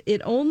that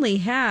it only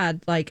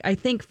had, I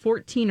think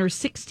 14 or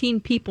 16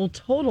 people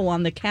total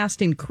on the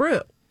cast and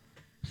crew.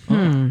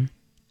 And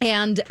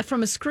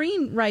from a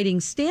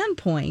screenwriting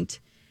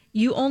standpoint,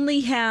 you only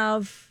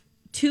have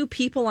 2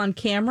 people on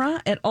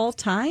camera at all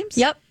times.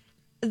 Yep.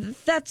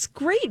 That's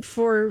great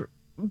for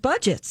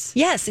budgets.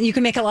 Yes, and you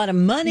can make a lot of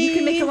money. You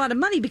can make a lot of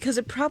money because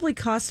it probably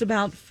cost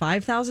about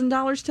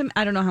 $5,000 to.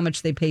 I don't know how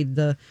much they paid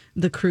the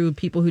crew,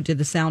 people who did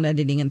the sound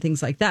editing and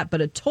things like that, but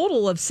a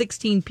total of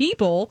 16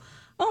 people.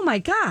 Oh my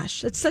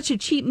gosh, that's such a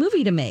cheap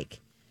movie to make.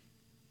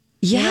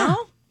 Yeah,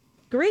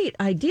 great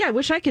idea. I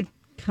wish I could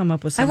come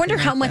up with something. I wonder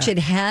how like much that. it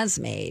has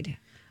made.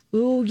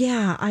 Oh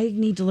yeah, I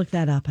need to look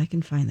that up. I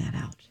can find that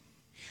out.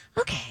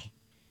 Okay.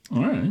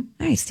 All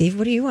right, Steve,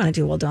 what do you want to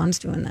do while Dawn's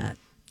doing that?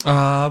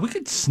 We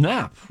could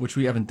snap, which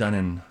we haven't done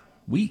in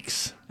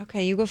weeks.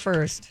 Okay, you go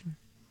first.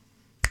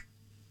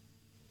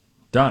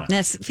 Donna.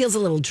 That feels a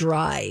little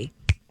dry.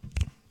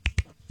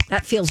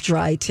 That feels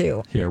dry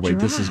too. Here, wait,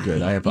 this is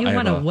good. I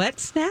want a wet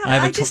snap?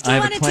 I just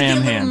want it to be a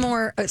little hand.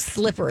 more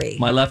slippery.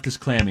 My left is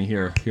clammy.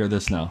 Hear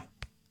this now.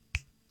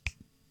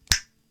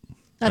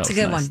 That's a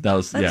good one.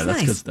 That's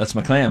nice. That's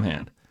my clam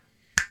hand.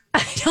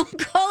 I don't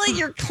call it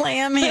your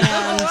clam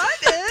hand.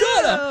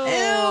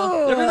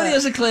 Ew. Everybody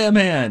has a clam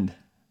hand.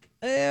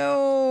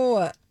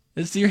 Ew.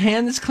 It's your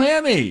hand that's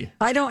clammy.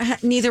 I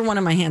don't. Neither one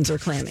of my hands are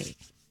clammy.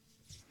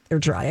 They're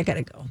dry. I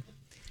gotta go.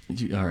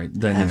 All right,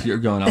 then if you're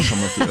going, I'll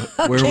come with you.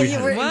 Where are we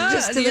headed?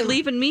 What? You're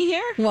leaving me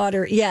here?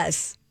 Water.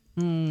 Yes.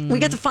 We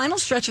got the final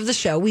stretch of the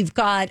show. We've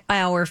got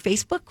our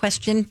Facebook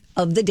question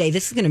of the day.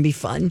 This is going to be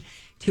fun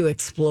to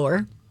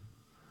explore.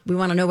 We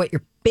want to know what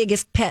your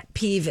biggest pet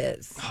peeve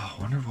is. Oh,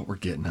 I wonder what we're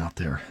getting out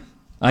there.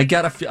 I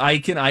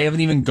haven't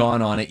even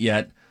gone on it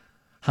yet.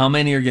 How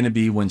many are going to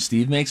be when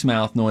Steve makes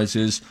mouth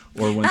noises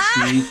or when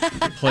Steve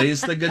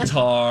plays the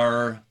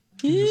guitar?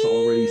 I just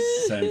already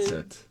sense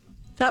it.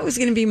 That was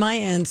going to be my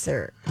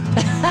answer. All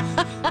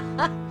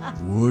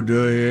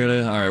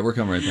right, we're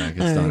coming right back.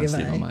 It's Donna and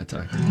Steve on My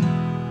Talk.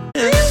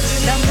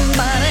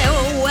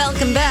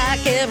 Welcome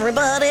back,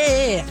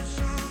 everybody.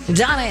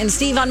 Donna and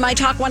Steve on My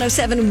Talk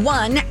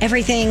 107.1,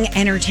 Everything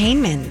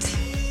Entertainment.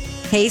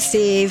 Hey,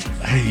 Steve.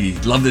 Hey,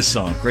 love this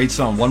song. Great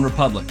song, One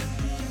Republic.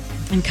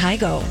 And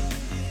Kygo.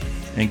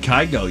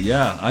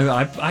 Yeah.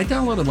 I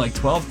downloaded like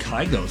 12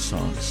 Kygo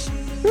songs.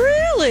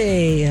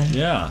 Really?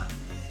 Yeah.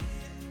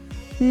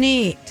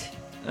 Neat.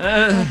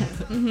 Send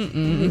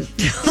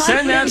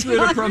that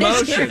through to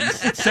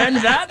promotions. Send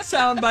that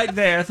soundbite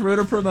there through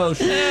to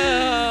promotions.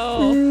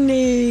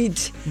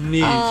 Neat.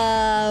 Neat.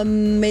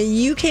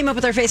 You came up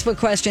with our Facebook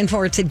question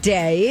for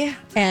today,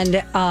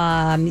 and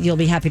you'll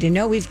be happy to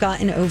know we've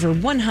gotten over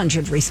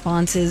 100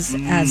 responses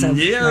as of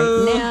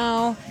right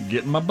now.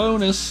 Getting my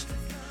bonus.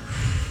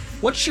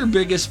 What's your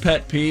biggest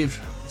pet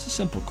peeve? It's a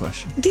simple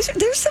question.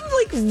 There's some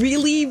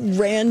really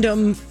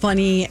random,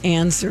 funny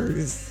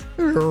answers.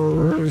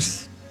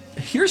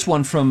 Here's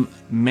one from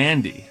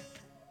Mandy.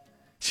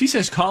 She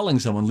says calling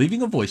someone,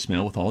 leaving a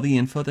voicemail with all the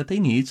info that they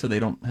need so they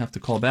don't have to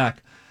call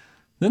back.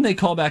 Then they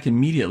call back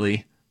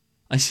immediately.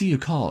 I see you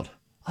called.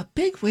 A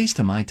big waste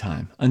of my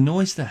time.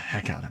 Annoys the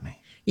heck out of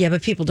me. Yeah,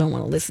 but people don't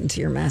want to listen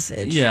to your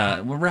message. Yeah,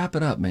 well, wrap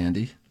it up,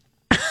 Mandy.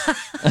 You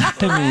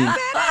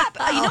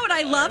know what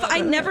I love?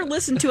 I never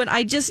listen to it.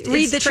 I just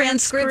read the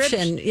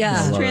transcription.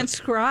 Yeah. It's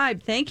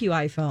transcribed. Thank you,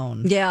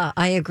 iPhone. Yeah,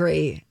 I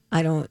agree.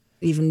 I don't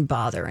even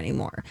bother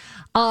anymore.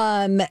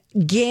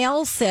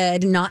 Gail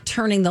said not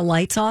turning the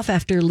lights off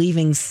after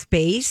leaving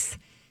space.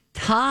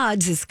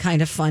 Todd's is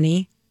kind of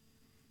funny.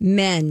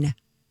 Men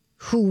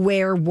who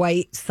wear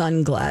white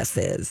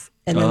sunglasses.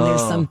 And then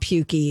there's some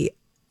pukey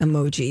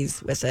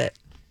emojis with it.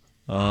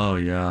 Oh,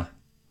 yeah.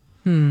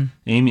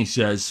 Amy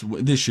says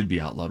this should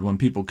be outlawed when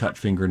people cut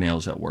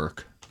fingernails at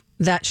work.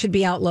 That should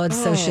be outlawed.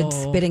 So should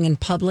spitting in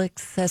public,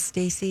 says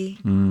Stacy.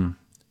 How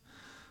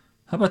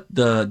about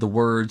the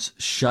words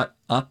shut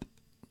up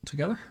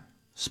together?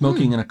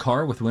 Smoking in a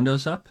car with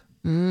windows up.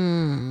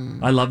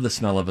 I love the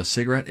smell of a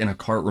cigarette in a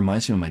car. It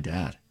reminds me of my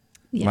dad.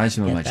 Reminds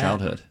me of my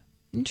childhood.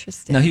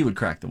 Interesting. Now, he would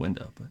crack the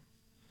window, but...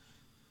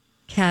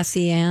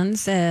 Cassie Ann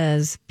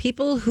says,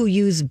 people who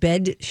use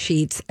bed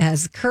sheets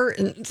as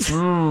curtains. I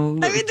mean,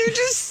 they're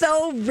just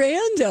so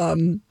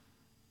random.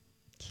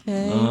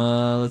 Okay.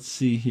 Let's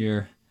see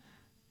here.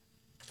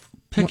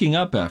 Picking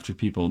up after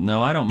people.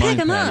 No, I don't mind. Pick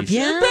them up,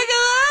 yeah. Pick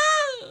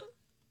 'em up!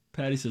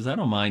 Patty says, I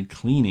don't mind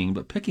cleaning,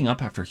 but picking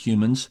up after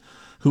humans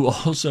who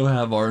also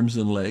have arms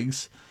and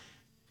legs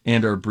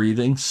and are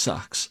breathing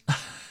sucks.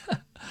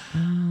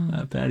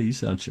 Patty, you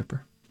sound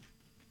chipper.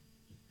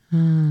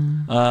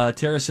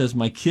 Tara says,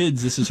 my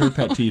kids, this is her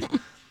pet peeve,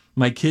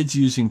 my kids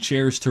using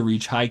chairs to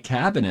reach high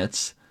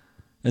cabinets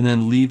and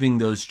then leaving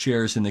those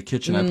chairs in the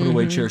kitchen. I put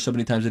away chairs so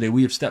many times a day.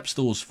 We have step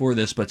stools for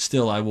this, but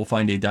still I will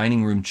find a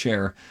dining room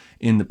chair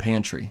in the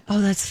pantry. Oh,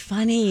 that's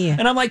funny.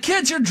 And I'm like,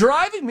 kids, you're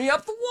driving me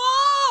up the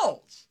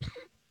walls.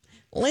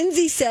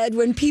 Lindsay said,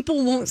 when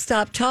people won't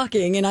stop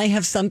talking and I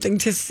have something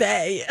to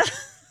say.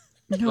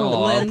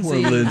 Lindsay.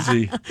 Poor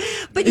Lindsay.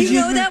 But you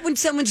know that when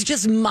someone's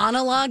just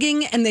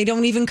monologuing and they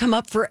don't even come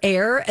up for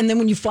air, and then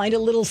when you find a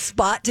little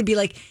spot to be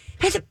like,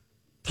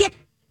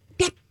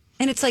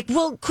 and it's like,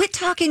 well, quit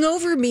talking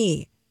over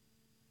me,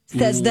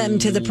 says them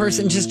to the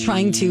person just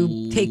trying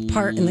to take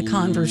part in the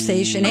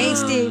conversation. Hey,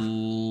 Steve.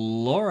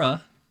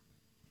 Laura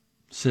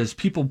says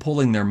people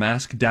pulling their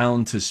mask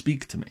down to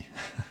speak to me.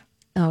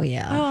 Oh,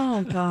 yeah.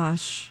 Oh,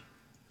 gosh.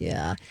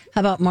 Yeah.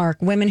 How about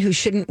Mark? Women who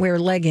shouldn't wear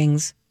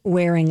leggings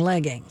wearing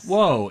leggings.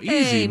 Whoa,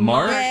 easy,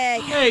 Mark.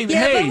 Hey,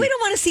 but we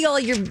don't want to see all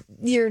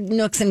your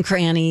nooks and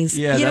crannies.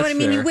 Yeah, you know what I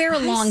mean? fair. You wear a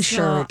long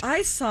shirt.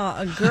 I saw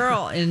a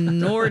girl in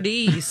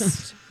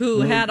Northeast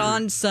who had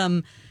on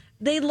some.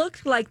 They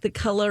looked like the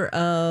color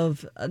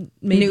of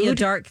maybe Nude? a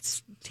dark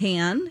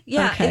tan.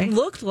 Yeah, Okay. it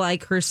looked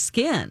like her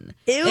skin.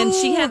 Ew. And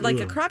she had like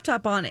a crop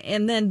top on,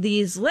 and then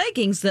these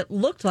leggings that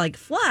looked like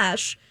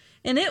flesh.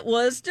 And it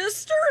was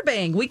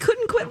disturbing. We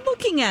couldn't quit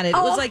looking at it. It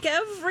was like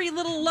every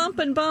little lump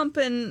and bump.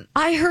 And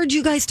I heard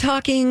you guys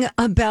talking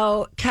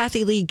about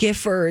Kathy Lee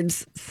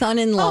Gifford's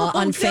son-in-law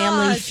on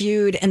Family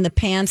Feud and the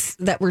pants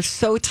that were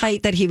so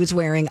tight that he was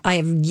wearing. I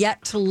have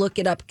yet to look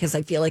it up because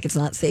I feel like it's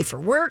not safe for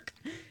work,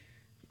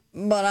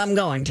 but I'm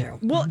going to.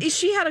 Well,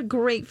 she had a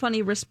great,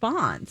 funny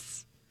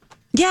response.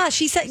 Yeah,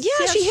 she said,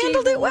 she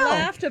handled it well.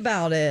 Laughed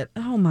about it.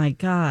 Oh, my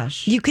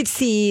gosh. You could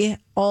see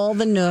all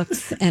the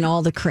nooks and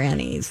all the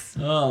crannies.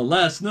 Oh,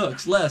 less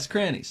nooks, less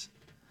crannies.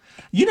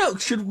 You know,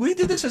 should we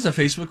do this as a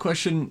Facebook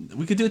question?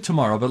 We could do it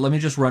tomorrow, but let me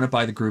just run it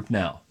by the group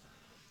now.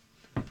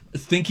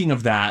 Thinking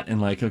of that and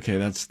like, okay,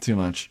 that's too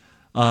much.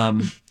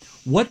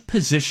 What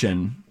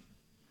position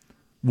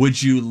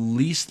would you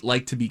least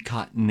like to be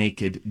caught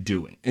naked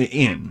doing?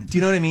 In? Do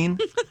you know what I mean?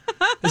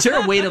 Is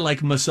there a way to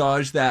like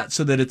massage that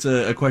so that it's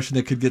a question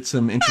that could get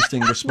some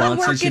interesting responses?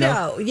 We'll work it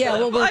out. Yeah,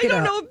 we'll work it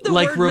out. I don't know if the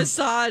Like word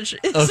massage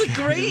is a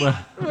great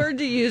word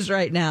to use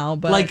right now,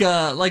 but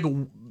like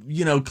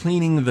you know,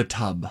 cleaning the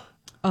tub.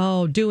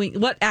 Oh, doing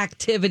what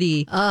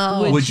activity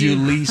would you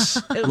least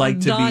like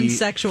to be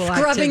non-sexual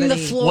scrubbing activity.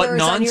 the floors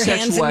What on your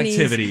hands non-sexual and knees.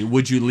 activity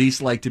would you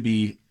least like to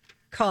be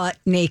Caught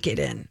naked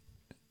in.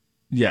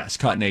 Yes,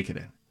 caught naked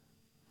in.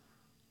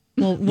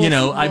 We'll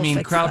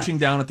fix crouching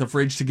down at the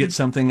fridge to get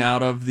something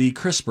out of the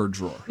crisper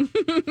drawer.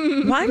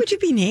 that. Why would you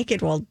be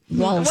naked while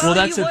Well,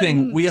 that's the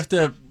thing. We have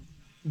to.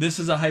 This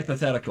is a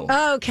hypothetical.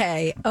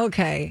 Okay.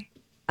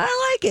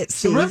 I like it,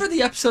 Steve. Remember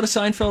the episode of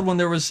Seinfeld when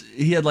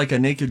he had like a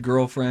naked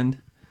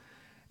girlfriend,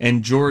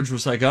 And George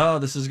was like, "Oh,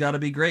 this has got to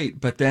be great."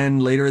 But then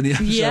later in the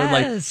episode,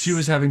 like she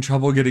was having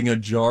trouble getting a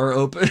jar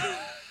open.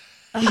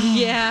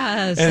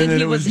 Yes, and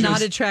he was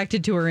not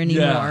attracted to her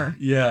anymore.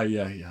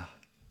 Yeah.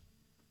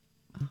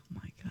 Oh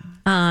my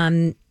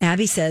God.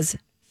 Abby says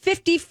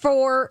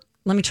 54.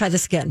 Let me try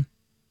this again.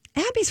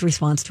 Abby's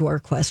response to our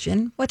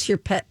question: what's your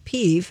pet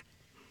peeve?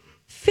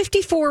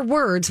 54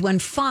 words when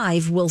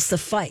 5 will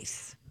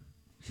suffice.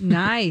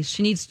 Nice.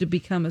 She needs to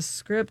become a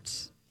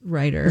script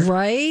writer,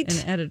 right?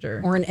 An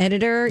editor, or an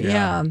editor.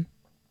 Yeah.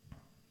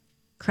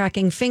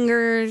 Cracking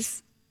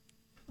fingers.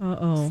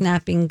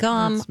 Snapping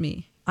gum. That's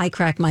me. I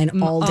crack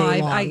mine all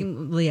day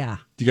long. Yeah.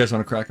 Do you guys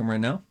want to crack them right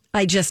now?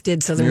 I just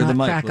did, so they're not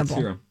crackable. Let's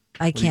hear 'em.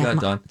 I can't. You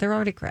got, Dawn? They're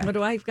already cracked. What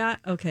do I got?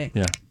 Okay.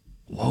 Yeah.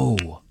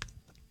 Whoa.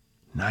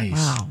 Nice.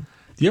 Wow.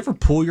 Do you ever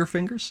pull your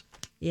fingers?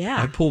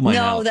 Yeah. I pull mine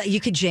out. No, that you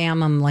could jam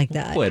them like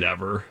that.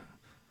 Whatever.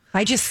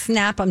 I just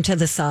snap them to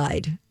the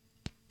side.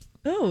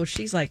 Oh,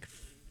 she's like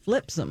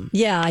flips them.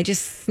 Yeah, I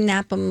just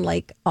snap them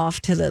like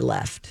off to the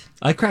left.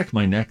 I crack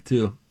my neck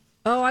too.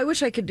 Oh, I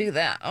wish I could do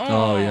that.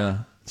 Oh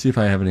yeah. See if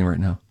I have any right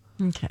now.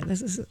 Okay,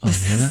 this is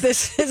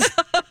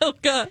Oh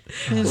God,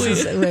 this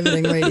is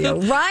riveting radio.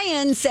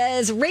 Ryan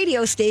says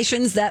radio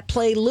stations that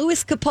play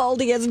Louis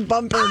Capaldi as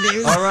bumper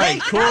music. All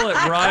right, cool it,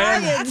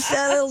 Ryan. Ryan,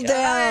 settle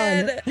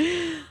down.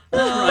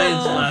 What's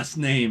Ryan's last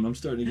name? I'm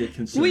starting to get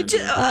concerned.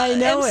 I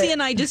know MC it.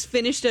 and I just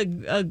finished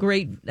a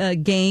great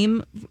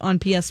game on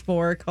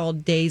PS4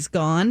 called Days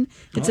Gone.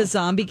 It's a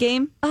zombie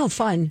game. Oh,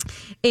 fun.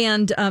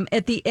 And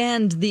at the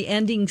end, the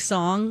ending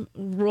song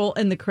roll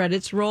and the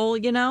credits roll,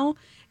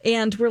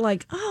 and we're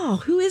like,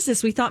 oh, who is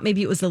this? We thought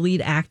maybe it was the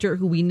lead actor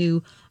who we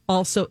knew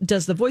also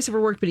does the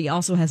voiceover work, but he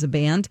also has a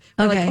band.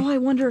 We're like, I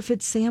wonder if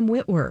it's Sam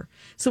Witwer.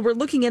 So we're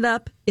looking it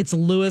up. It's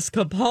Louis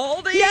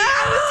Capaldi. Yeah,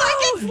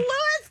 it's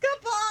Louis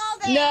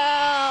Capaldi.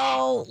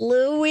 No,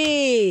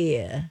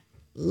 Louis.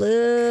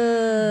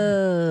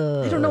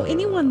 I don't know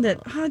anyone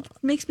that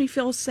makes me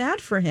feel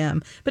sad for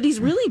him, but he's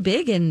really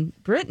big in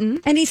Britain.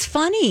 And he's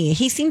funny.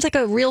 He seems like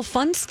a real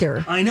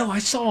funster. I know. I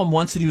saw him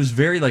once and he was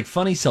very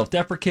funny,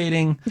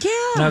 self-deprecating. Yeah.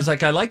 And I was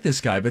like, I like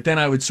this guy. But then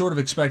I would sort of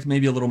expect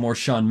maybe a little more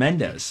Shawn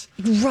Mendes.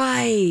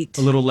 Right.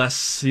 A little less,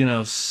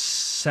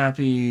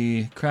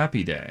 sappy,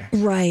 crappy day.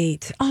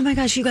 Right. Oh my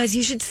gosh, you guys,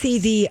 you should see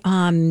the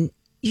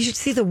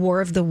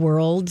War of the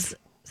Worlds.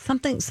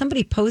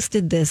 Somebody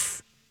posted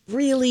this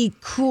really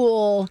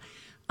cool,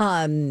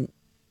 I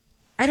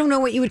don't know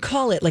what you would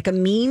call it, like a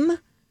meme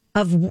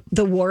of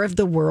the War of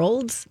the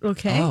Worlds.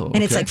 Okay. Oh, okay.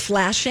 And it's like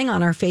flashing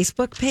on our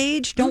Facebook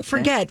page. Don't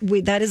forget,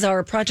 that is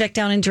our Project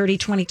Down and Dirty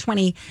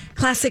 2020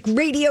 classic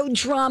radio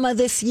drama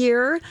this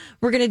year.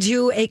 We're going to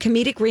do a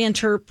comedic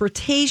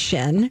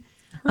reinterpretation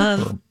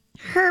of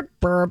Herb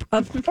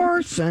of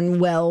Orson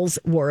Welles'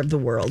 War of the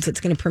Worlds.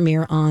 It's going to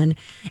premiere on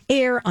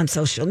air, on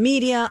social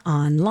media,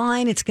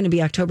 online. It's going to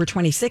be October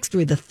 26th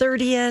through the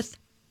 30th.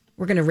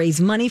 We're going to raise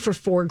money for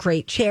 4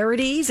 great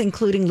charities,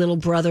 including Little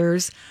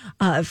Brothers,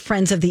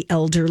 Friends of the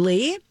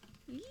Elderly.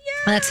 Yes.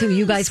 That's who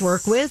you guys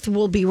work with.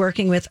 We'll be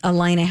working with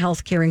Allina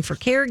Health, caring for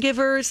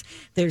caregivers.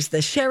 There's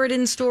the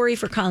Sheridan story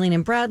for Colleen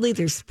and Bradley.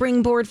 There's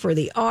Springboard for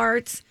the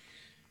arts.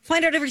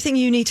 Find out everything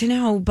you need to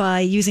know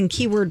by using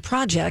keyword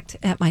project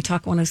at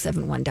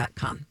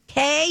mytalk1071.com.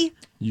 Okay?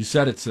 You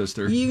said it,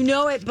 sister. You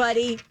know it,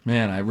 buddy.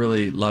 Man, I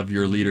really love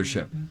your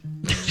leadership.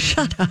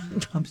 Shut up.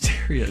 I'm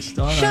serious,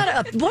 Donna. Shut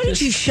up. Why don't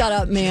you shut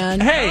up,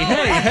 man?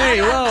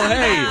 Hey, whoa,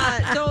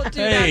 hey. Don't do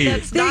that.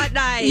 That's not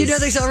nice. You know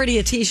there's already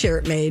a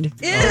T-shirt made.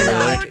 Ew,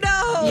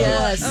 no.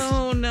 Yes.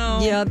 Oh,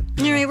 no. Yep.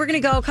 All right, we're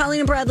going to go.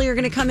 Colleen and Bradley are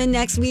going to come in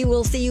next. We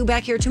will see you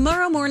back here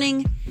tomorrow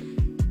morning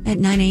at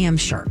 9 a.m.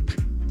 sharp.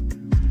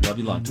 Love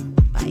you, London.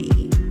 Bye.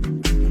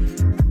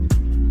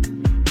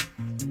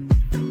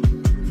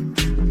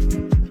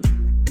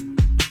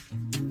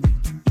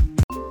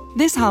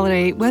 This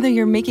holiday, whether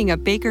you're making a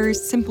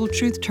Baker's Simple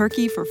Truth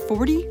turkey for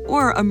 40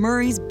 or a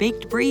Murray's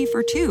Baked Brie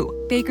for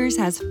 2, Baker's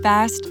has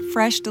fast,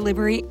 fresh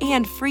delivery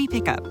and free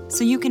pickup,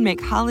 so you can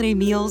make holiday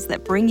meals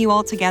that bring you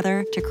all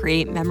together to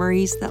create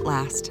memories that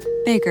last.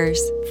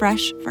 Baker's,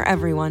 fresh for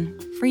everyone.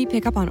 Free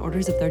pickup on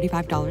orders of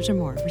 $35 or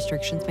more.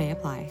 Restrictions may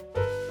apply.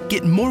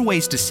 Get more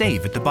ways to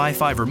save at the Buy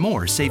 5 or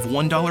More Save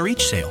 $1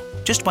 each sale.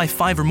 Just buy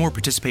 5 or more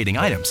participating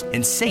items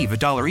and save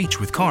 $1 each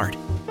with card.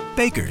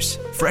 Baker's,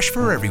 fresh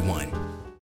for everyone.